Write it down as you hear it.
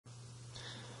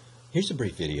Here's a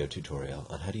brief video tutorial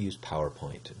on how to use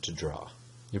PowerPoint to draw.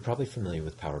 You're probably familiar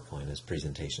with PowerPoint as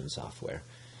presentation software,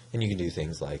 and you can do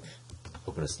things like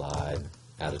open a slide,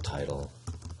 add a title,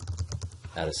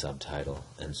 add a subtitle,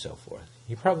 and so forth.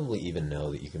 You probably even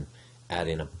know that you can add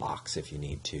in a box if you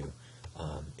need to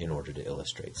in order to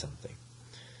illustrate something.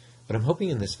 But I'm hoping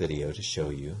in this video to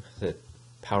show you that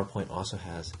PowerPoint also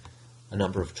has a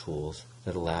number of tools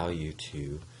that allow you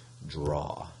to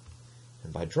draw.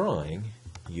 And by drawing,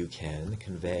 you can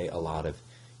convey a lot of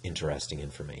interesting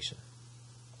information.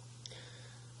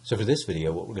 So for this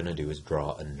video, what we're going to do is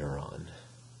draw a neuron.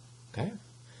 Okay?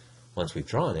 Once we've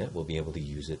drawn it, we'll be able to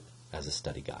use it as a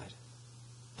study guide.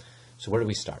 So where do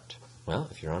we start? Well,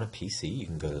 if you're on a PC, you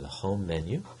can go to the Home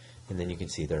menu, and then you can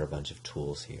see there are a bunch of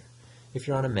tools here. If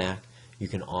you're on a Mac, you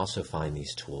can also find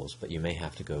these tools, but you may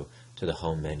have to go to the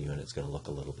Home menu, and it's going to look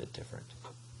a little bit different.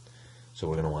 So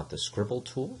we're going to want the Scribble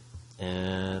tool,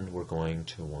 and we're going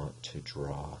to want to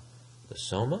draw the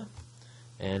soma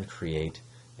and create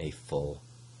a full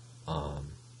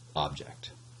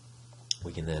object.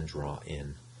 We can then draw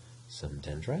in some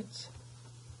dendrites.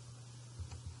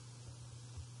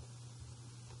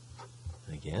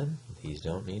 And again, these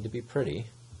don't need to be pretty.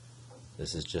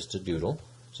 This is just a doodle,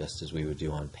 just as we would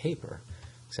do on paper,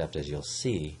 except as you'll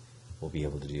see, we'll be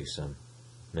able to do some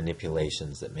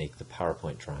manipulations that make the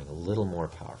PowerPoint drawing a little more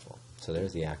powerful. So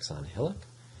there's the axon hillock.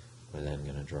 We're then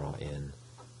going to draw in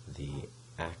the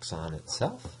axon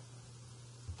itself,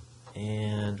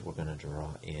 and we're going to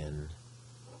draw in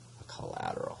a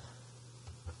collateral.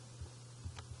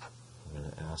 We're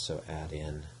going to also add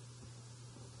in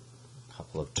a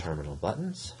couple of terminal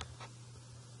buttons,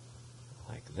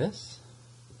 like this.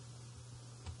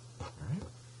 All right.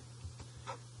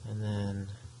 And then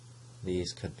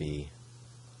these could be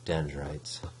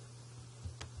dendrites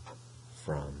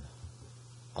from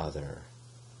other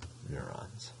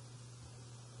neurons.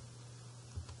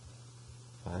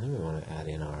 Finally, we want to add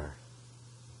in our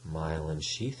myelin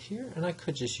sheath here, and I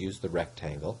could just use the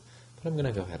rectangle, but I'm going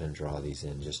to go ahead and draw these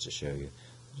in just to show you.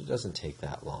 It doesn't take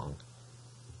that long,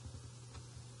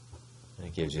 and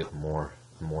it gives you a more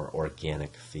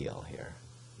organic feel here.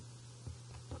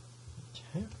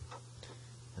 Okay,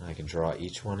 and I can draw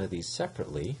each one of these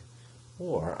separately,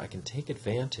 or I can take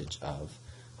advantage of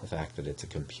the fact that it's a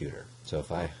computer. So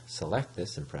if I select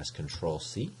this and press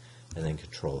Control-C and then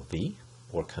Control-V,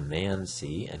 or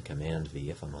Command-C and Command-V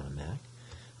if I'm on a Mac,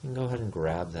 I can go ahead and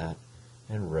grab that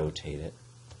and rotate it.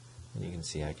 And you can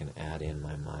see I can add in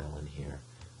my myelin here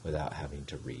without having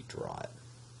to redraw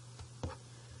it.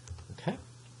 Okay.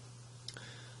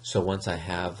 So once I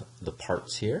have the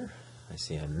parts here, I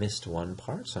see I missed one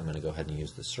part, so I'm going to go ahead and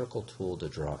use the Circle tool to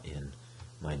draw in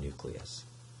my nucleus.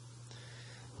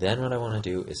 Then what I want to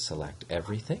do is select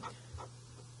everything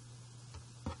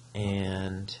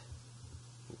and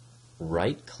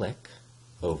right-click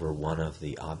over one of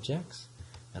the objects,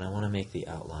 and I want to make the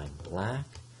outline black,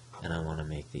 and I want to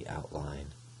make the outline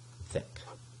thick.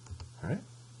 All right.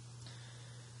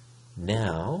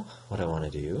 Now what I want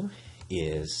to do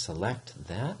is select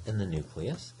that in the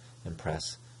nucleus and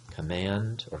press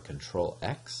Command or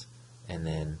Control-X and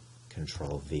then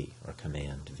Control-V or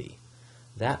Command-V.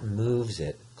 That moves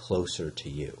it closer to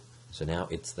you. So now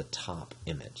it's the top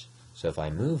image. So if I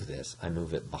move this, I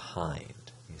move it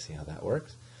behind. You see how that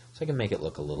works? So I can make it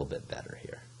look a little bit better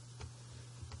here.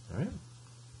 All right.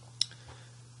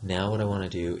 Now what I want to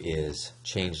do is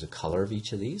change the color of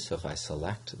each of these. So if I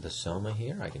select the soma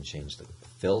here, I can change the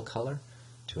fill color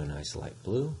to a nice light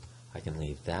blue. I can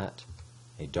leave that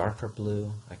a darker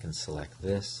blue. I can select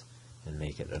this and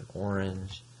make it an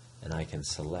orange, and I can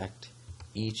select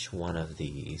each one of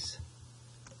these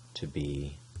to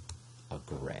be a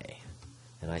gray.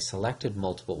 And I selected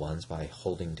multiple ones by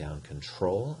holding down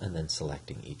Control and then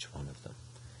selecting each one of them.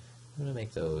 I'm going to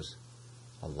make those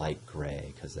a light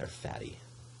gray because they're fatty.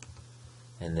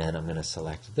 And then I'm going to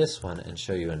select this one and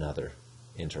show you another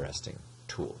interesting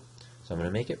tool. So I'm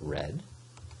going to make it red.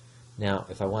 Now,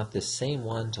 if I want this same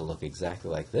one to look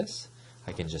exactly like this,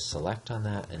 I can just select on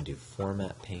that and do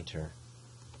Format Painter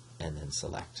and then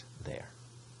select there.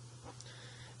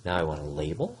 Now I want a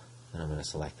label, and I'm going to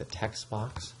select the text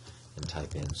box and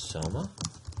type in soma,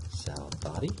 cell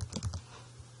body,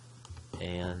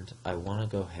 and I want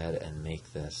to go ahead and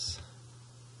make this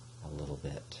a little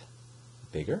bit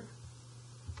bigger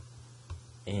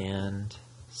and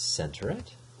center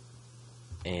it.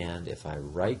 And if I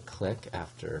right-click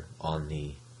after on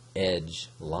the edge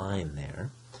line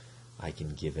there, I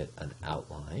can give it an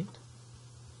outline.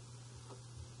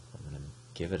 I'm going to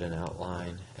give it an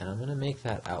outline, and I'm going to make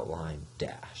that outline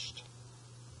dashed.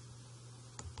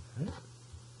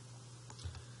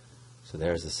 So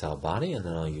there's the cell body, and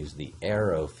then I'll use the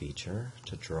arrow feature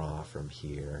to draw from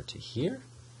here to here.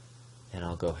 And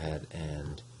I'll go ahead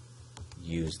and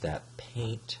use that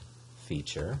paint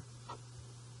feature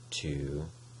to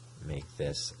make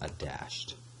this a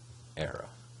dashed arrow.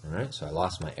 Alright, so I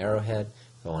lost my arrowhead.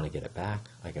 If I want to get it back,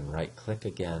 I can right click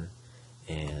again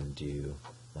and do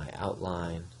my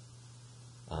outline,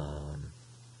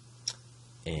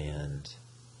 and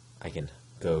I can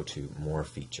go to more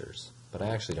features, but I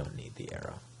actually don't need the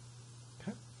arrow.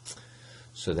 Okay.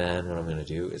 So then what I'm going to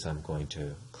do is I'm going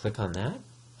to click on that,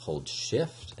 hold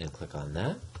shift and click on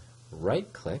that,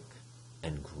 right click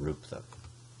and group them.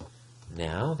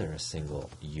 Now they're a single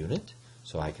unit,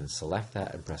 so I can select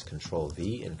that and press Control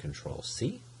V and Control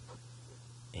C,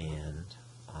 and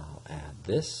I'll add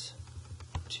this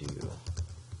to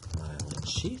myelin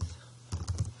sheath.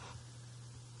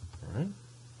 Alright,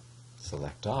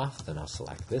 select off, then I'll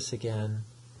select this again,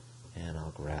 and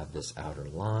I'll grab this outer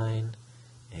line,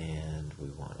 and we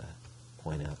want to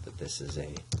point out that this is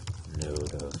a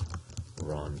node of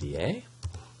Neuron.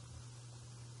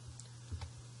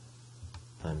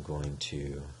 I'm going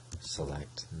to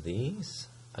select these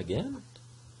again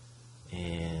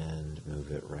and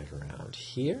move it right around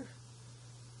here.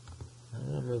 I'm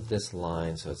going to move this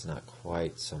line so it's not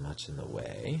quite so much in the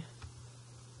way,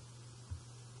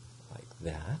 like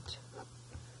that.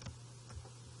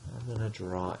 I'm going to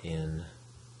draw in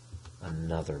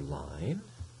another line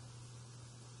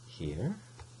here,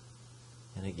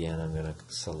 and again I'm going to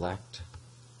select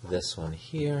this one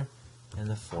here and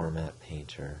the Format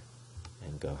Painter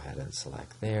and go ahead and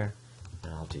select there,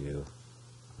 and I'll do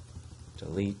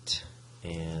delete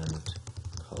and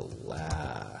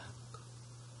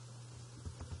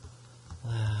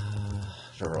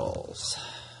collaterals.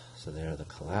 So there are the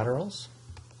collaterals,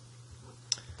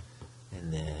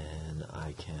 and then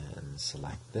I can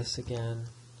select this again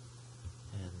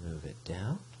and move it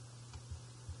down,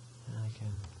 and I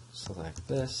can select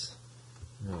this,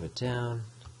 move it down,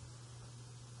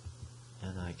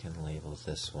 and I can label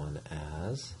this one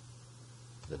as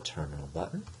the terminal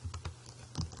button.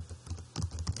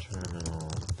 Terminal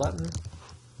button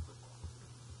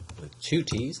with 2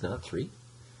 T's, not 3.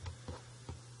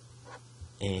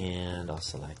 And I'll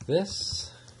select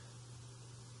this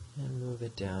and move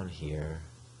it down here.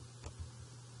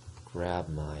 Grab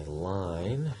my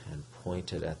line and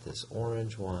point it at this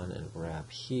orange one and grab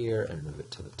here and move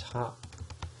it to the top.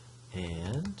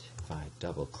 And if I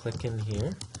double click in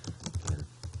here, I can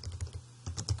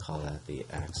call that the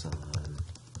axon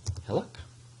hillock.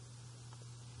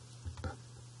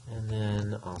 And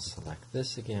then I'll select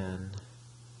this again,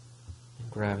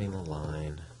 and grabbing the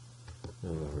line,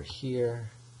 move over here,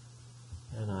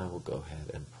 and I will go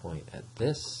ahead and point at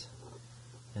this,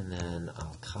 and then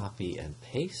I'll copy and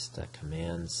paste a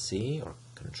Command C or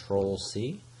Control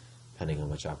C, depending on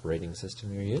which operating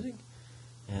system you're using,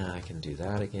 and I can do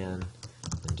that again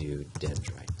and do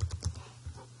dendrite.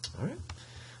 Alright,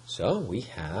 so we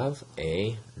have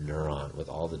a neuron with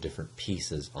all the different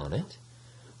pieces on it.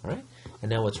 Alright, and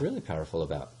now what's really powerful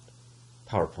about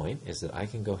PowerPoint is that I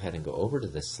can go ahead and go over to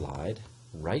this slide,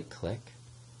 right click,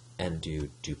 and do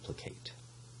duplicate.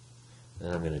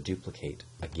 Then I'm going to duplicate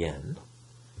again,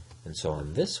 and so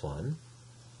on this one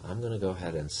I'm going to go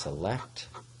ahead and select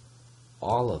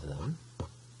all of them,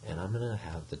 and I'm going to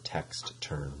have the text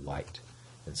turn white.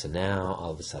 And so now all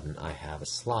of a sudden I have a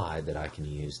slide that I can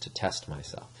use to test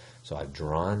myself. So I've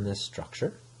drawn this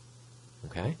structure,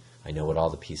 okay, I know what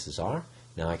all the pieces are.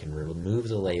 Now I can remove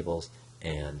the labels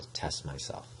and test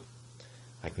myself.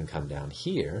 I can come down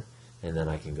here, and then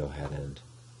I can go ahead and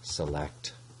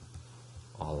select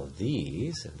all of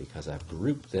these, and because I've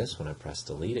grouped this, when I press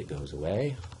delete it goes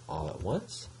away all at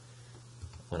once.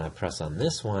 When I press on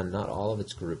this one, not all of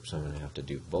it's grouped, so I'm going to have to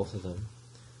do both of them.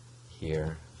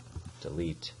 Here,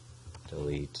 delete,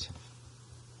 delete,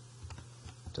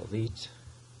 delete,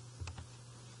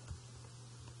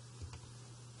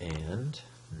 and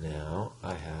now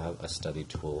I have a study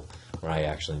tool where I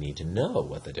actually need to know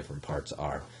what the different parts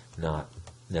are, not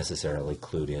necessarily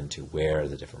clued into where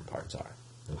the different parts are.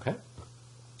 Okay?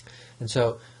 And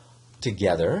so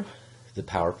together, the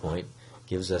PowerPoint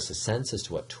gives us a sense as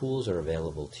to what tools are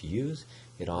available to use.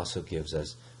 It also gives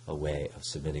us a way of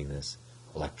submitting this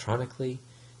electronically.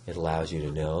 It allows you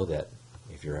to know that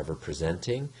if you're ever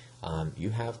presenting, you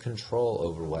have control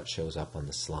over what shows up on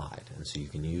the slide, and so you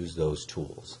can use those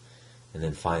tools. And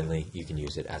then finally, you can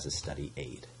use it as a study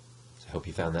aid. So I hope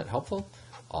you found that helpful.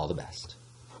 All the best.